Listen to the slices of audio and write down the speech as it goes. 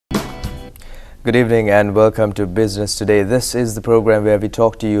Good evening and welcome to Business Today. This is the program where we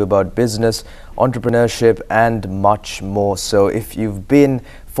talk to you about business, entrepreneurship and much more. So if you've been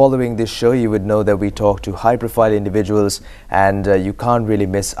following this show, you would know that we talk to high-profile individuals and you can't really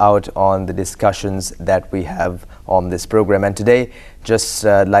miss out on the discussions that we have on this program. And today, just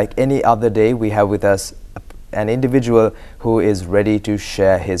like any other day, we have with us an individual who is ready to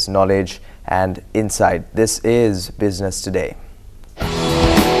share his knowledge and insight. This is Business Today.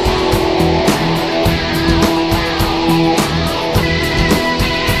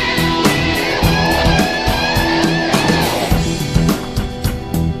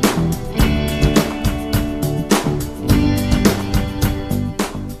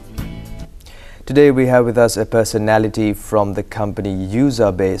 Today we have with us a personality from the company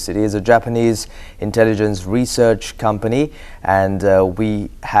Usabase. It is a Japanese intelligence research company, and we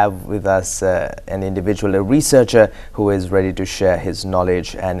have with us an individual, a researcher who is ready to share his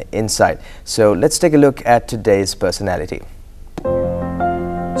knowledge and insight. So let's take a look at today's personality.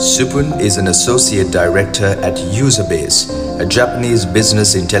 Supun is an associate director at Usabase, a Japanese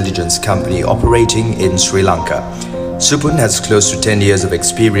business intelligence company operating in Sri Lanka. Supun has close to 10 years of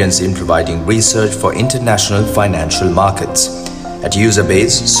experience in providing research for international financial markets. At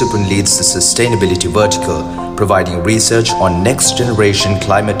Usabase, Supun leads the sustainability vertical, providing research on next-generation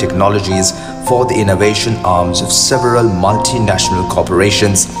climate technologies for the innovation arms of several multinational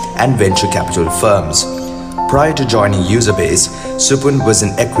corporations and venture capital firms. Prior to joining Usabase, Supun was an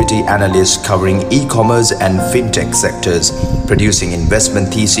equity analyst covering e-commerce and fintech sectors, producing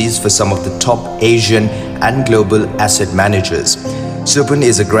investment theses for some of the top Asian and global asset managers. Supun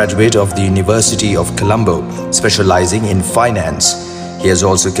is a graduate of the University of Colombo, specializing in finance. He has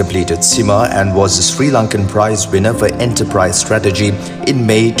also completed SIMA and was the Sri Lankan Prize winner for Enterprise Strategy in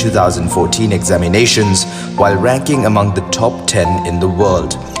May 2014 examinations, while ranking among the top 10 in the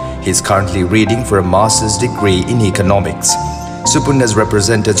world. He is currently reading for a master's degree in economics. Supun has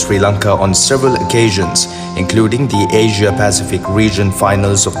represented Sri Lanka on several occasions, including the Asia-Pacific region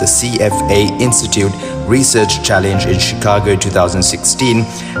finals of the CFA Institute Research Challenge in Chicago 2016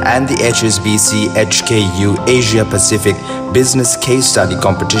 and the HSBC HKU Asia-Pacific Business Case Study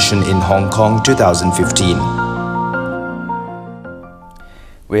Competition in Hong Kong 2015.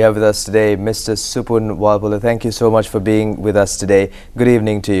 We have with us today Mr. Supun Walpola. Thank you so much for being with us today. Good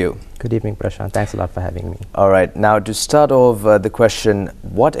evening to you. Good evening, Prashant. Thanks a lot for having me. All right. Now, to start off the question,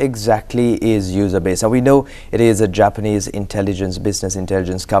 what exactly is Usabase? Now, we know it is a Japanese business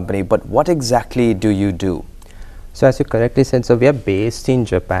intelligence company, but what exactly do you do? So, as you correctly said, so we are based in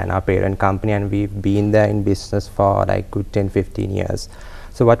Japan, our parent company, and we've been there in business for like good 10-15 years.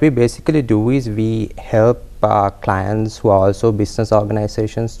 So, what we basically do is we help clients who are also business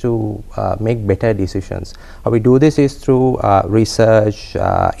organizations to make better decisions. How we do this is through research,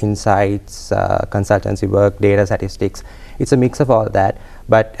 insights, consultancy work, data statistics. It's a mix of all that.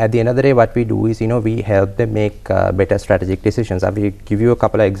 But at the end of the day, what we do is, we help them make better strategic decisions. I will give you a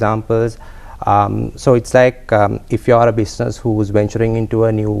couple of examples. So it's like if you are a business who's venturing into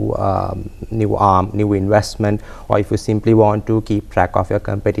a new investment, or if you simply want to keep track of your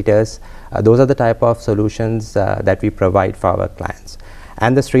competitors, those are the type of solutions that we provide for our clients.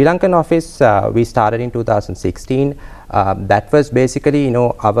 And the Sri Lankan office, we started in 2016. That was basically,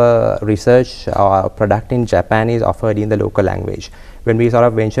 our research, our product in Japan is offered in the local language. When we sort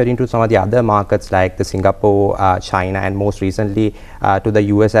of ventured into some of the other markets like the Singapore, China, and most recently to the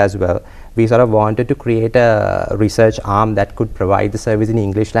US as well, we sort of wanted to create a research arm that could provide the service in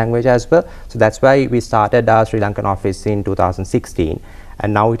English language as well. So that's why we started our Sri Lankan office in 2016.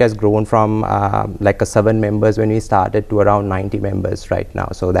 And now it has grown from like 7 members when we started to around 90 members right now.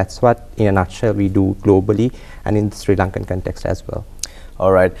 So that's what, in a nutshell, we do globally and in the Sri Lankan context as well.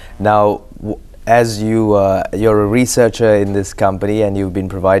 All right. Now, as you're a researcher in this company and you've been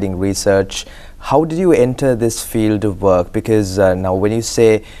providing research, how did you enter this field of work? Because now when you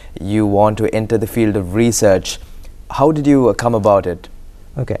say you want to enter the field of research, how did you come about it?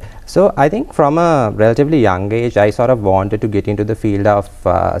 Okay, so I think from a relatively young age, I sort of wanted to get into the field of,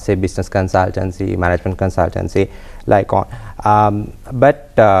 say, business consultancy, management consultancy, like on.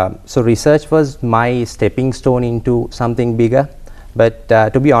 So research was my stepping stone into something bigger. But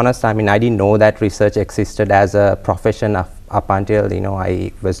to be honest, I mean, I didn't know that research existed as a profession up until,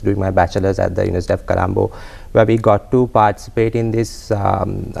 I was doing my bachelor's at the University of Colombo, where we got to participate in this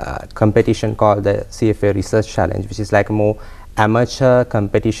competition called the CFA Research Challenge, which is like a more amateur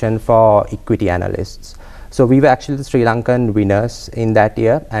competition for equity analysts. So we were actually the Sri Lankan winners in that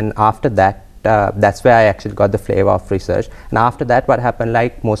year, and after that, that's where I actually got the flavor of research. And after that, what happened,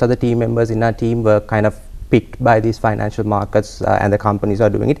 like most of the team members in our team were kind of picked by these financial markets and the companies are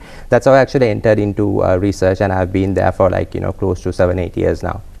doing it. That's how I actually entered into research, and I've been there for like close to 7-8 years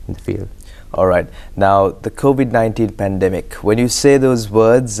now in the field. All right. Now, the COVID-19 pandemic, when you say those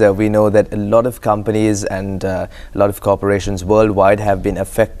words, we know that a lot of companies and a lot of corporations worldwide have been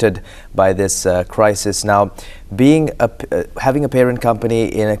affected by this crisis. Now, having a parent company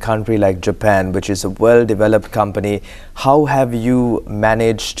in a country like Japan, which is a well-developed company, how have you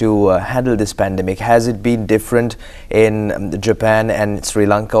managed to handle this pandemic? Has it been different in Japan and Sri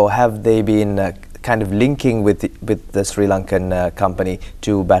Lanka, or have they been kind of linking with the Sri Lankan company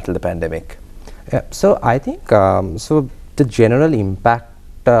to battle the pandemic? Yeah, so I think so the general impact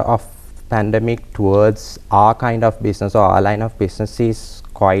of pandemic towards our kind of business or our line of business is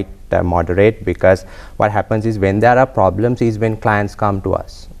quite moderate, because what happens is when there are problems is when clients come to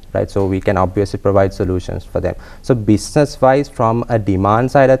us, right? So we can obviously provide solutions for them. So business wise, from a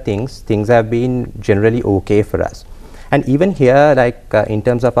demand side of things have been generally okay for us. And even here, like in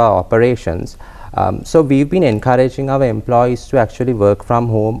terms of our operations, so we've been encouraging our employees to actually work from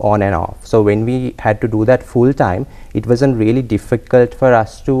home on and off. So when we had to do that full time, it wasn't really difficult for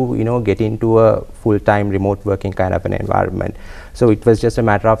us to get into a full-time remote working kind of an environment. So it was just a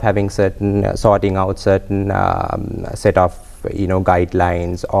matter of having sorting out certain set of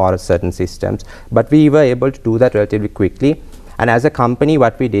guidelines or certain systems, but we were able to do that relatively quickly. And as a company,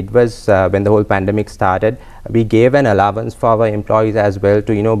 what we did was when the whole pandemic started, we gave an allowance for our employees as well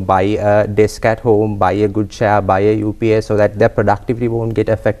to buy a desk at home, buy a good chair, buy a UPS, so that their productivity won't get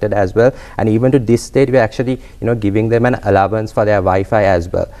affected as well. And even to this state, we're actually giving them an allowance for their Wi-Fi as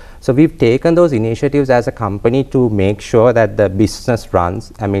well. So we've taken those initiatives as a company to make sure that the business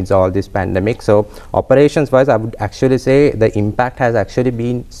runs amidst all this pandemic. So operations wise, I would actually say the impact has actually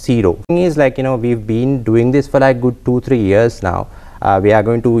been zero. The thing is, like we've been doing this for like good 2-3 years now. We are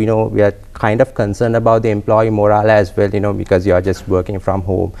going to, we are kind of concerned about the employee morale as well, because you are just working from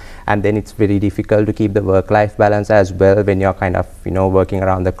home, and then it's very difficult to keep the work-life balance as well when you're kind of, working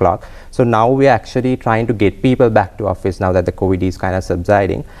around the clock. So now we are actually trying to get people back to office now that the COVID is kind of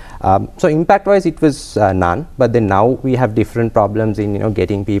subsiding. So impact-wise, it was none, but then now we have different problems in,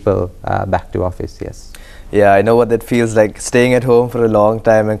 getting people back to office, yes. Yeah, I know what that feels like. Staying at home for a long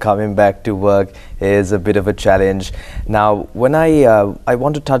time and coming back to work is a bit of a challenge. Now, when I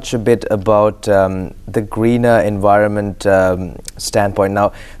want to touch a bit about the greener environment standpoint.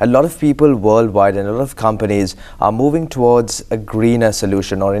 Now, a lot of people worldwide and a lot of companies are moving towards a greener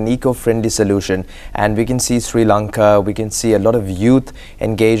solution or an eco-friendly solution. And we can see Sri Lanka, we can see a lot of youth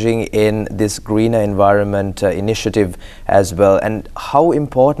engaging in this greener environment initiative as well. And how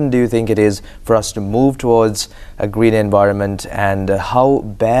important do you think it is for us to move towards a green environment, and how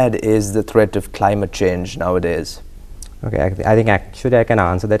bad is the threat of climate change nowadays? Okay, I think actually I can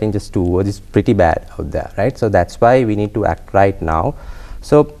answer that in just 2 words. It's pretty bad out there, right? So that's why we need to act right now.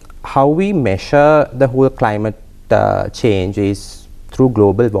 So how we measure the whole climate change is through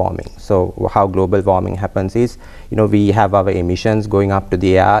global warming. So how global warming happens is, we have our emissions going up to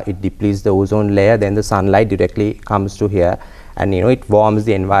the air, it depletes the ozone layer, then the sunlight directly comes to here, and it warms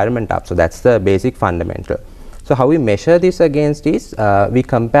the environment up. So that's the basic fundamental. So how we measure this against is we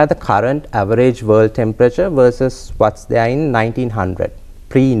compare the current average world temperature versus what's there in 1900,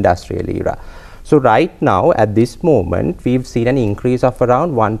 pre-industrial era. So right now at this moment we've seen an increase of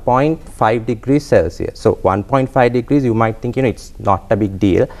around 1.5 degrees Celsius. So 1.5 degrees, you might think it's not a big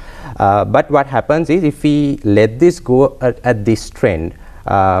deal, but what happens is if we let this go at this trend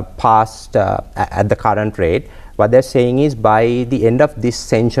past at the current rate, what they're saying is by the end of this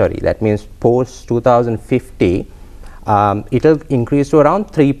century, that means post 2050, it'll increase to around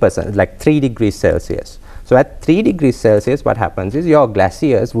 3%, like 3 degrees Celsius. So at 3 degrees Celsius, what happens is your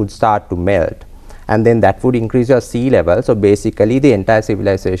glaciers would start to melt, and then that would increase your sea level. So basically the entire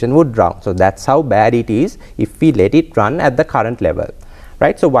civilization would drown. So that's how bad it is if we let it run at the current level,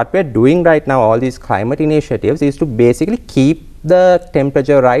 right? So what we're doing right now, all these climate initiatives, is to basically keep the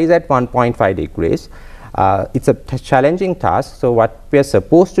temperature rise at 1.5 degrees. It's a challenging task. So what we are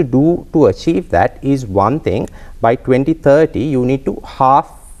supposed to do to achieve that is one thing: by 2030 you need to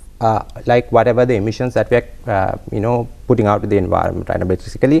half like whatever the emissions that we are putting out to the environment, right?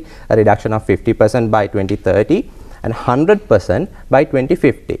 Basically a reduction of 50% by 2030 and 100% by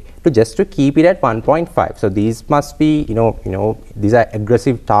 2050 to keep it at 1.5. So these must be these are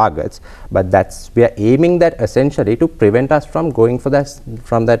aggressive targets, but we are aiming that essentially to prevent us from going for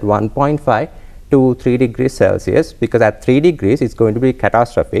from that 1.5 to 3 degrees Celsius, because at 3 degrees it's going to be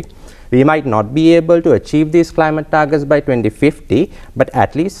catastrophic. We might not be able to achieve these climate targets by 2050, but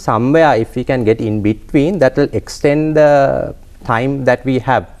at least somewhere if we can get in between, that will extend the time that we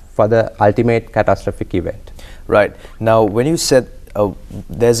have for the ultimate catastrophic event. Right. Now, when you said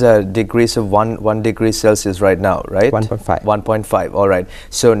there's a decrease of 1 degree Celsius right now, right? 1.5. 1.5. All right.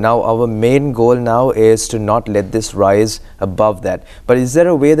 So now our main goal now is to not let this rise above that. But is there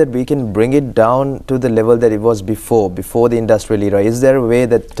a way that we can bring it down to the level that it was before the industrial era? Is there a way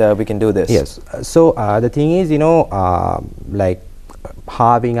that we can do this? Yes. So the thing is, like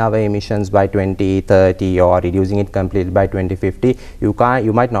halving our emissions by 2030 or reducing it completely by 2050,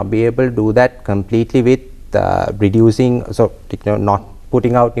 you might not be able to do that completely with reducing, not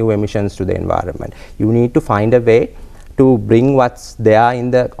putting out new emissions to the environment. You need to find a way to bring what's there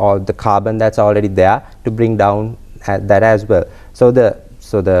in the carbon that's already there, to bring down that as well. So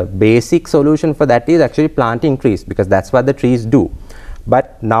the basic solution for that is actually planting trees, because that's what the trees do.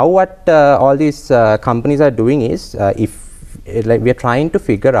 But now what all these companies are doing is, we are trying to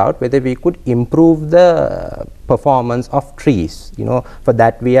figure out whether we could improve the performance of trees. For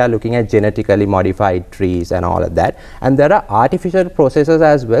that we are looking at genetically modified trees and all of that. And there are artificial processes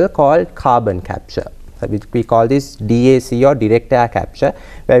as well called carbon capture. So we call this DAC, or direct air capture,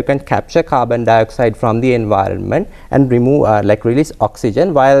 where you can capture carbon dioxide from the environment and remove, release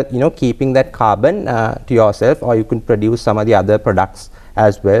oxygen, while keeping that carbon to yourself, or you can produce some of the other products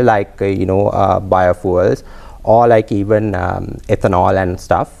as well, like biofuels, or like even ethanol and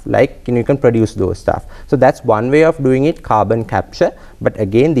stuff, you can produce those stuff. So that's one way of doing it, carbon capture. But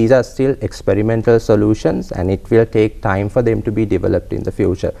again, these are still experimental solutions, and it will take time for them to be developed in the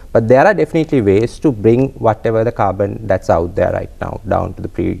future. But there are definitely ways to bring whatever the carbon that's out there right now down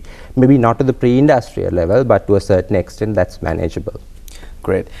to maybe not to the pre-industrial level, but to a certain extent that's manageable.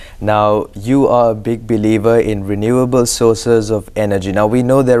 Great. Now, you are a big believer in renewable sources of energy. Now, we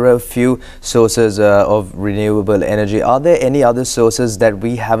know there are a few sources of renewable energy. Are there any other sources that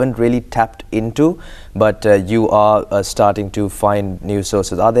we haven't really tapped into, but you are starting to find new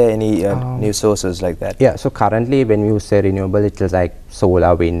sources? Are there any new sources like that? Yeah, so currently when you say renewable, it is like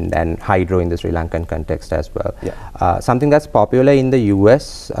solar, wind and hydro in the Sri Lankan context as well. Yeah. Something that's popular in the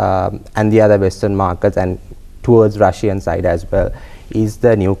US and the other Western markets, and towards Russian side as well, is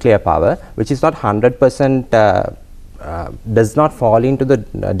the nuclear power, which is not 100% does not fall into the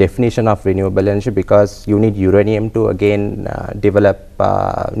definition of renewable energy, because you need uranium to again develop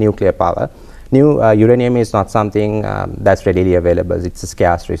nuclear power. Uranium is not something that's readily available, it's a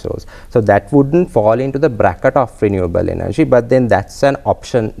scarce resource. So that wouldn't fall into the bracket of renewable energy, but then that's an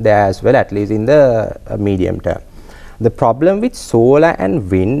option there as well, at least in the medium term. The problem with solar and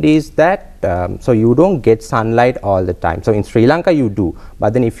wind is that so you don't get sunlight all the time. So in Sri Lanka you do,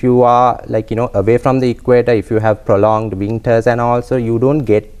 but then if you are away from the equator, if you have prolonged winters and also, you don't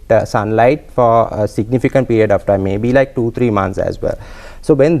get sunlight for a significant period of time, maybe like 2-3 months as well.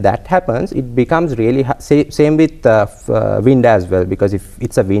 So when that happens, it becomes really same with wind as well, because if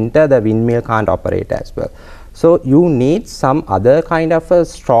it's a winter, the windmill can't operate as well. So you need some other kind of a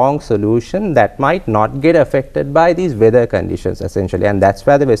strong solution that might not get affected by these weather conditions essentially, and that's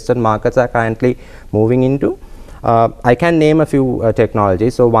where the Western markets are currently moving into. I can name a few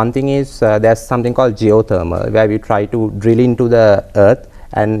technologies. So one thing is there's something called geothermal, where we try to drill into the earth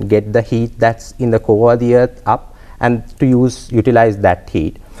and get the heat that's in the core of the earth up, and to utilize that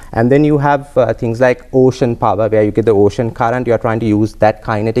heat. And then you have things like ocean power, where you get the ocean current. You are trying to use that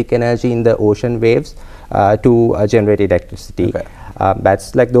kinetic energy in the ocean waves to generate electricity. Okay.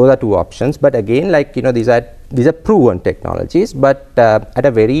 That's those are two options. But again, these are proven technologies, but at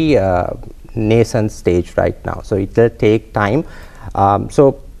a very nascent stage right now. So it will take time.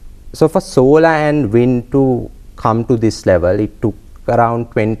 So for solar and wind to come to this level, it took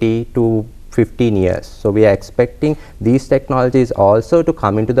around 20 to 15 years. So we are expecting these technologies also to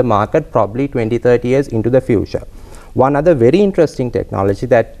come into the market probably 20-30 years into the future. One other very interesting technology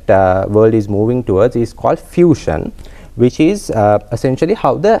that world is moving towards is called fusion, which is essentially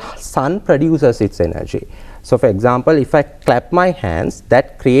how the sun produces its energy. So for example, if I clap my hands,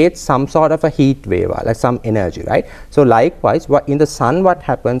 that creates some sort of a heat wave, like some energy, right? So likewise, in the sun, what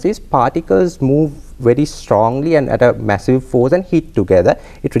happens is particles move very strongly and at a massive force and hit together.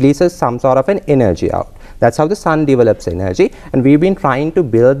 It releases some sort of an energy out. That's how the sun develops energy, and we've been trying to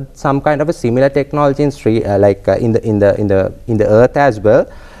build some kind of a similar technology in the earth as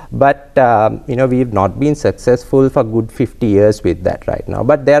well. But we've not been successful for good 50 years with that right now.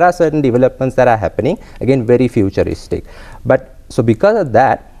 But there are certain developments that are happening, again very futuristic. But so because of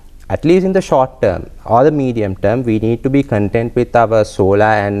that, at least in the short term or the medium term, we need to be content with our solar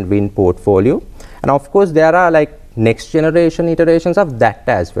and wind portfolio. And of course, there are next generation iterations of that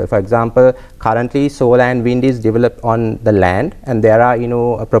as well. For example, currently solar and wind is developed on the land, and there are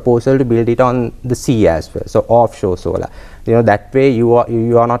a proposal to build it on the sea as well, so offshore solar. That way you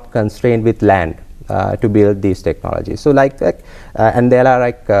are not constrained with land to build these technologies. So like that, and there are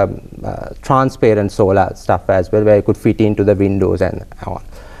like transparent solar stuff as well, where you could fit into the windows and on.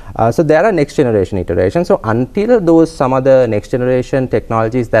 So there are next generation iterations. So until some of the next generation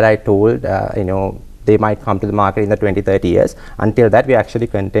technologies that I told, they might come to the market in the 20-30 years. Until that, we are actually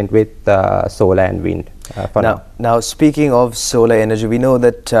content with solar and wind for now. Now, speaking of solar energy, we know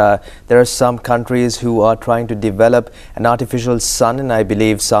that there are some countries who are trying to develop an artificial sun, and I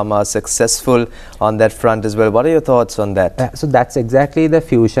believe some are successful on that front as well. What are your thoughts on that? So that's exactly the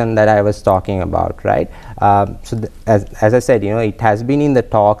fusion that I was talking about, right? As I said, it has been in the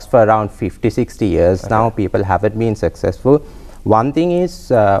talks for around 50-60 years now. People haven't been successful. One thing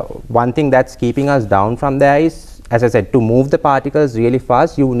that's keeping us down from there is, as I said, to move the particles really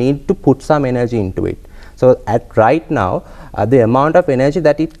fast, you need to put some energy into it. So right now, the amount of energy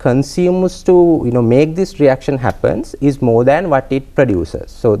that it consumes to make this reaction happens is more than what it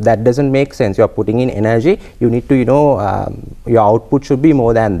produces. So that doesn't make sense. You are putting in energy. You need to your output should be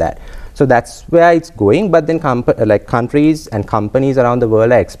more than that. So that's where it's going. But then countries and companies around the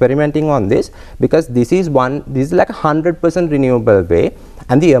world are experimenting on this, because this is like 100% renewable way,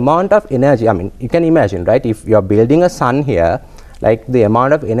 and the amount of energy, I mean, you can imagine, right? If you're building a sun here, like the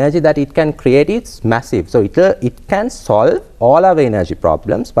amount of energy that it can create is massive. So it can solve all our energy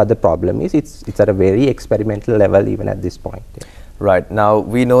problems, but the problem is it's at a very experimental level even at this point. Yeah. Right. Now,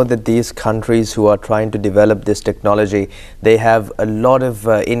 we know that these countries who are trying to develop this technology, they have a lot of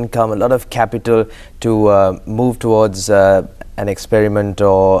income, a lot of capital to move towards an experiment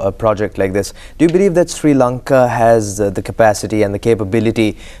or a project like this. Do you believe that Sri Lanka has the capacity and the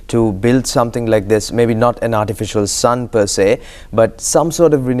capability to build something like this? Maybe not an artificial sun per se, but some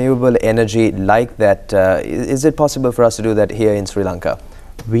sort of renewable energy like that. Is it possible for us to do that here in Sri Lanka?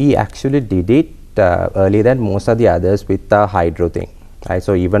 We actually did it earlier than most of the others with the hydro thing. Right?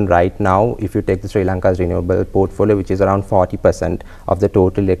 So even right now, if you take the Sri Lanka's renewable portfolio, which is around 40% of the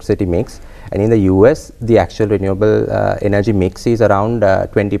total electricity mix, and in the US, the actual renewable energy mix is around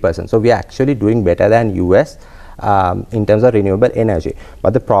 20%. So we are actually doing better than US in terms of renewable energy.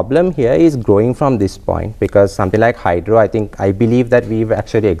 But the problem here is growing from this point, because something like hydro, I believe that we've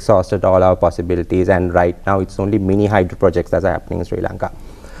actually exhausted all our possibilities, and right now it's only mini hydro projects that are happening in Sri Lanka.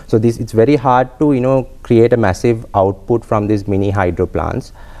 So it's very hard to create a massive output from these mini hydro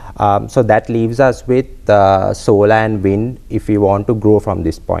plants. So that leaves us with solar and wind if we want to grow from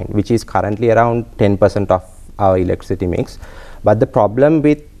this point, which is currently around 10% of our electricity mix. But the problem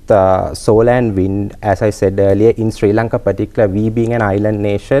with solar and wind, as I said earlier, in Sri Lanka particularly, we being an island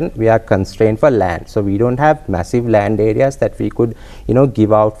nation, we are constrained for land. So we don't have massive land areas that we could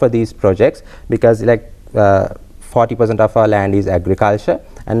give out for these projects, because 40% of our land is agriculture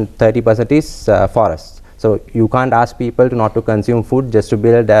and 30% is forests. So you can't ask people not to consume food just to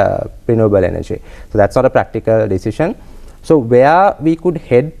build renewable energy. So that's not a practical decision. So where we could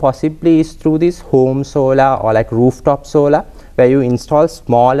head possibly is through this home solar or like rooftop solar, where you install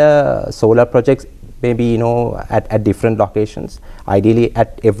smaller solar projects, maybe at different locations, ideally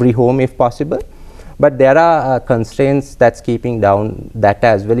at every home if possible. But there are constraints that's keeping down that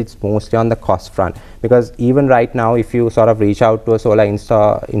as well. It's mostly on the cost front, because even right now, if you sort of reach out to a solar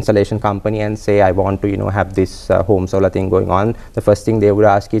installation company and say, I want to have this home solar thing going on, the first thing they would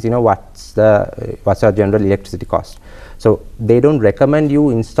ask is, what's our general electricity cost? So they don't recommend you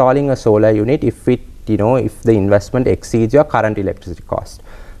installing a solar unit if if the investment exceeds your current electricity cost.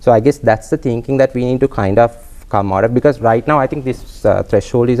 So I guess that's the thinking that we need to kind of come out of, because right now I think this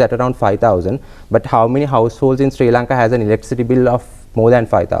threshold is at around 5,000, but how many households in Sri Lanka has an electricity bill of more than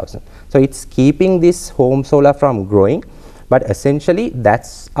 5,000? So it's keeping this home solar from growing, but essentially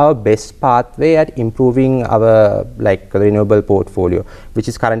that's our best pathway at improving our renewable portfolio, which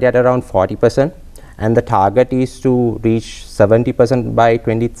is currently at around 40%, and the target is to reach 70% by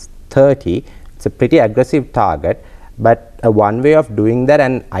 2030. It's a pretty aggressive target. But one way of doing that,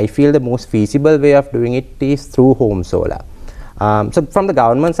 and I feel the most feasible way of doing it, is through home solar. So from the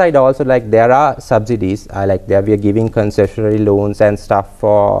government side also, there are subsidies, there we are giving concessionary loans and stuff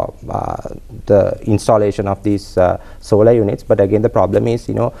for the installation of these solar units. But again, the problem is,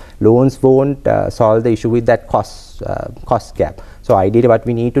 loans won't solve the issue with that cost gap. So ideally what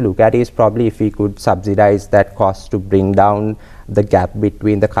we need to look at is probably if we could subsidize that cost to bring down the gap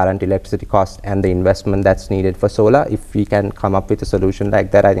between the current electricity cost and the investment that's needed for solar. If we can come up with a solution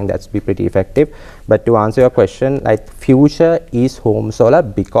like that, I think that's be pretty effective. But to answer your question, future is home solar,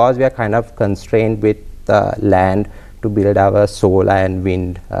 because we are kind of constrained with land to build our solar and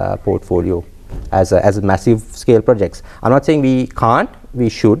wind portfolio as a massive scale projects. I'm not saying we can't, we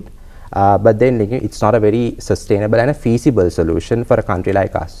should, but then it's not a very sustainable and a feasible solution for a country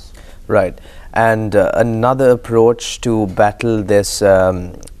like us. Right. And another approach to battle this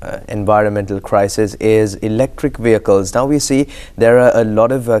environmental crisis is electric vehicles. Now we see there are a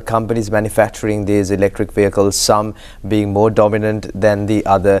lot of companies manufacturing these electric vehicles, some being more dominant than the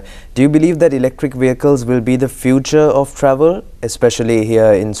other. Do you believe that electric vehicles will be the future of travel, especially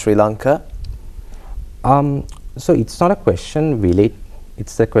here in Sri Lanka? So it's not a question, will it?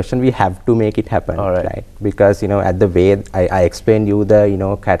 It's a question we have to make it happen, right? Because at the way I explained you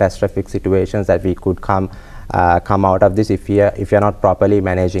the catastrophic situations that we could come out of this if you're not properly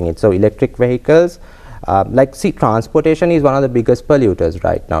managing it. So electric vehicles, see, transportation is one of the biggest polluters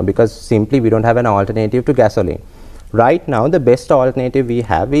right now, because simply we don't have an alternative to gasoline. Right now, the best alternative we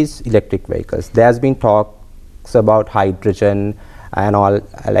have is electric vehicles. There's been talks about hydrogen and all,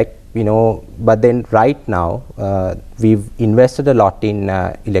 but then right now we've invested a lot in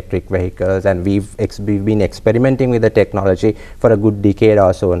electric vehicles, and we've been experimenting with the technology for a good decade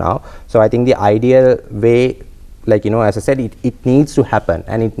or so now. So I think the ideal way, as I said, it needs to happen,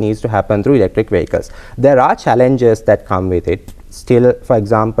 and it needs to happen through electric vehicles. There are challenges that come with it still. For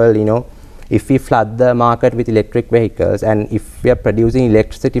example, if we flood the market with electric vehicles, and if we are producing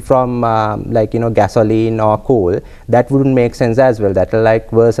electricity from gasoline or coal, that wouldn't make sense as well. That will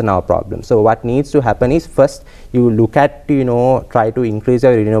worsen our problem. So what needs to happen is, first you look at try to increase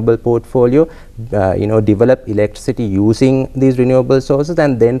your renewable portfolio, develop electricity using these renewable sources,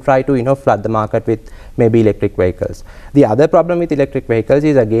 and then try to flood the market with maybe electric vehicles. The other problem with electric vehicles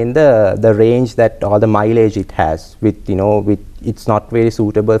is again the range that, or the mileage it has, with it's not very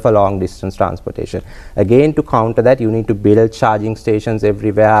suitable for long distance transportation. Again, to counter that, you need to build charging stations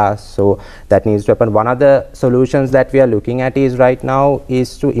everywhere, so that needs to happen. One of the solutions that we are looking at is right now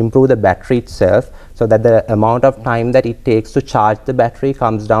is to improve the battery itself, so that the amount of time that it takes to charge the battery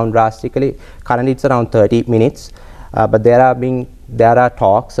comes down drastically. Currently it's around 30 minutes, but there are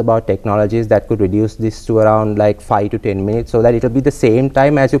talks about technologies that could reduce this to around 5 to 10 minutes, so that it will be the same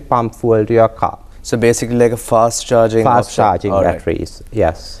time as you pump fuel to your car. So basically like a fast charging batteries,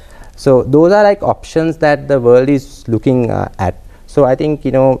 yes. So those are options that the world is looking at. So I think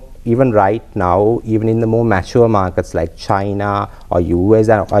even right now, even in the more mature markets like China or US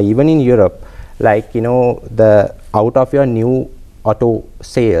or even in Europe, the out of your new auto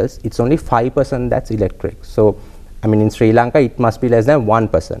sales, it's only 5% that's electric. So I mean, in Sri Lanka, it must be less than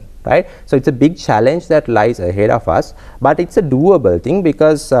 1%, right? So it's a big challenge that lies ahead of us, but it's a doable thing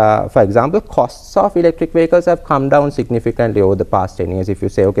because, for example, costs of electric vehicles have come down significantly over the past 10 years. If you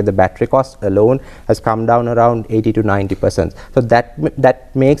say, okay, the battery cost alone has come down around 80 to 90%. So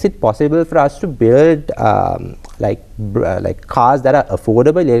that makes it possible for us to build like cars that are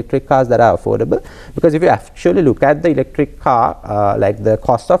affordable, electric cars that are affordable. Because if you actually look at the electric car, the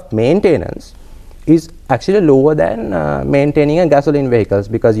cost of maintenance is actually lower than maintaining a gasoline vehicles,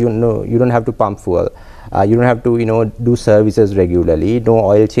 because you don't have to pump fuel, you don't have to do services regularly, no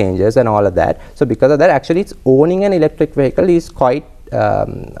oil changes and all of that. So because of that, actually it's owning an electric vehicle is quite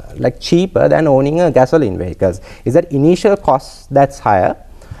cheaper than owning a gasoline vehicles. Is that initial cost that's higher,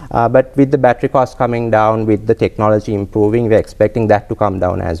 but with the battery cost coming down, with the technology improving, we're expecting that to come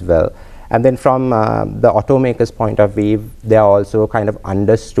down as well. And then from the automaker's point of view, they are also kind of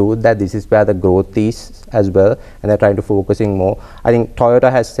understood that this is where the growth is as well, and they're trying to focusing more. I think Toyota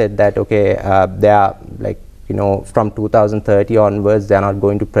has said that, okay, they are from 2030 onwards, they are not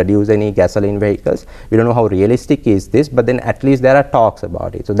going to produce any gasoline vehicles. We don't know how realistic is this, but then at least there are talks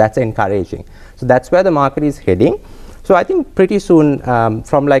about it. So that's encouraging. So that's where the market is heading. So I think pretty soon,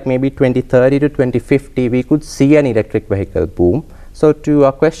 from maybe 2030 to 2050, we could see an electric vehicle boom. So to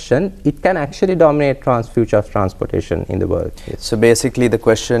your question, it can actually dominate future of transportation in the world. Yes. So basically the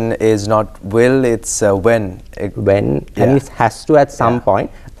question is not will, it's when. When, and it has to at some point.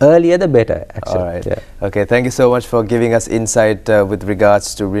 Earlier the better, actually. All right. Yeah. Okay, thank you so much for giving us insight with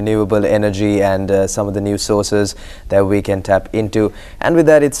regards to renewable energy and some of the new sources that we can tap into. And with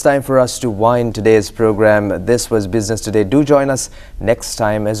that, it's time for us to wind today's program. This was Business Today. Do join us next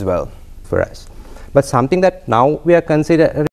time as well. For us. But something that now we are considering